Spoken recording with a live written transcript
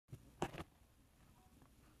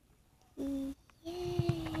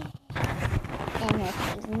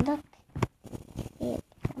Look, it's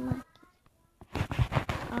a monkey.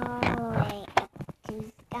 All the way up to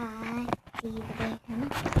the sky. See the big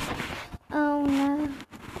monkey. Oh no.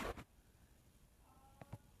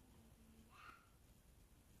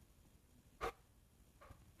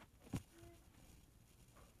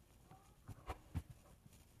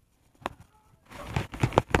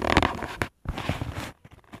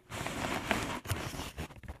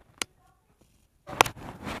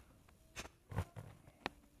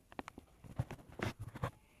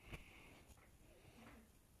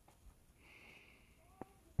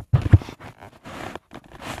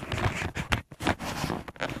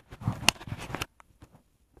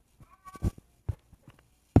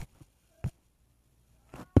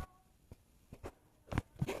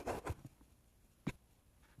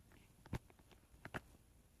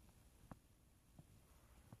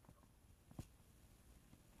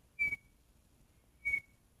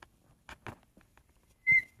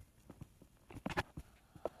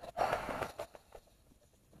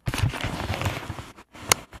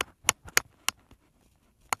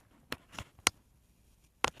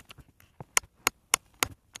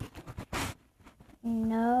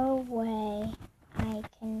 No way. I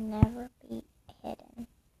can never be hidden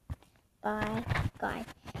by God.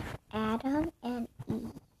 Adam and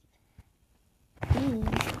Eve.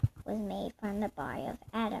 Eve was made from the body of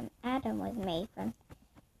Adam. Adam was made from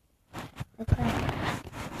the ground.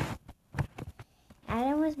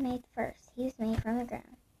 Adam was made first. He was made from the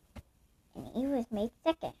ground. And Eve was made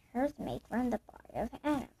second. Hers was made from the body of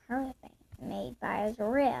Adam. Hers was made by his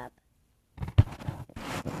rib.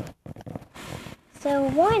 So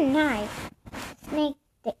one night, the snake,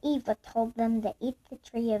 the evil, told them to eat the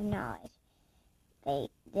tree of knowledge.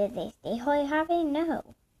 Did they stay holy happy?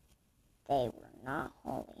 No. They were not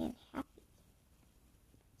holy and happy.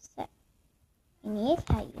 So, I need to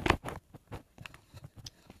tell you,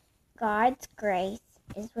 God's grace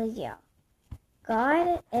is with y'all.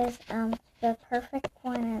 God is the perfect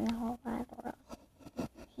one in the whole wide world.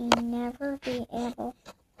 He never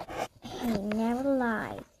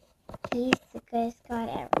lies. He's the greatest God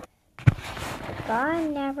ever. God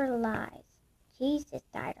never lies. Jesus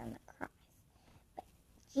died on the cross. But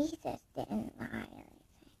Jesus didn't lie or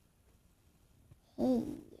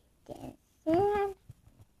anything. He didn't sin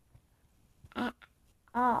at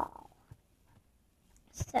all.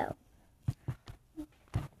 So,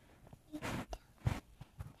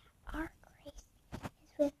 our grace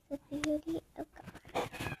is with the beauty of God.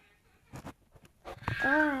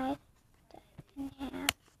 God doesn't have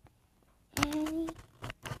any body.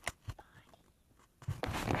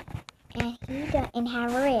 And he doesn't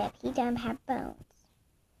have a rib. He doesn't have bones.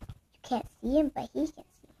 You can't see him, but he can see us.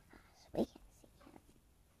 We can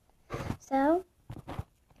see him. So,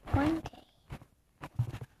 one day,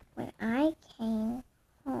 when I came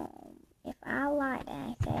home, if I lied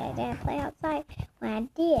and I said I didn't play outside, when I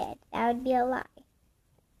did, that would be a lie.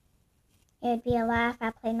 It would be a lie if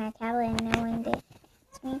I played my tablet and no one did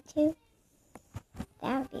ask me to.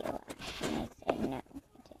 That would be a lie. And I said no, I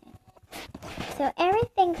didn't. So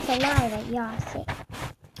everything's a lie that y'all say.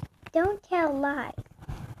 Don't tell lies.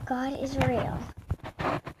 God is real.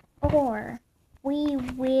 Or we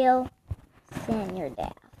will send your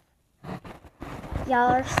death.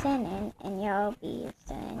 Y'all are sinning and y'all will be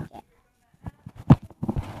sent in death.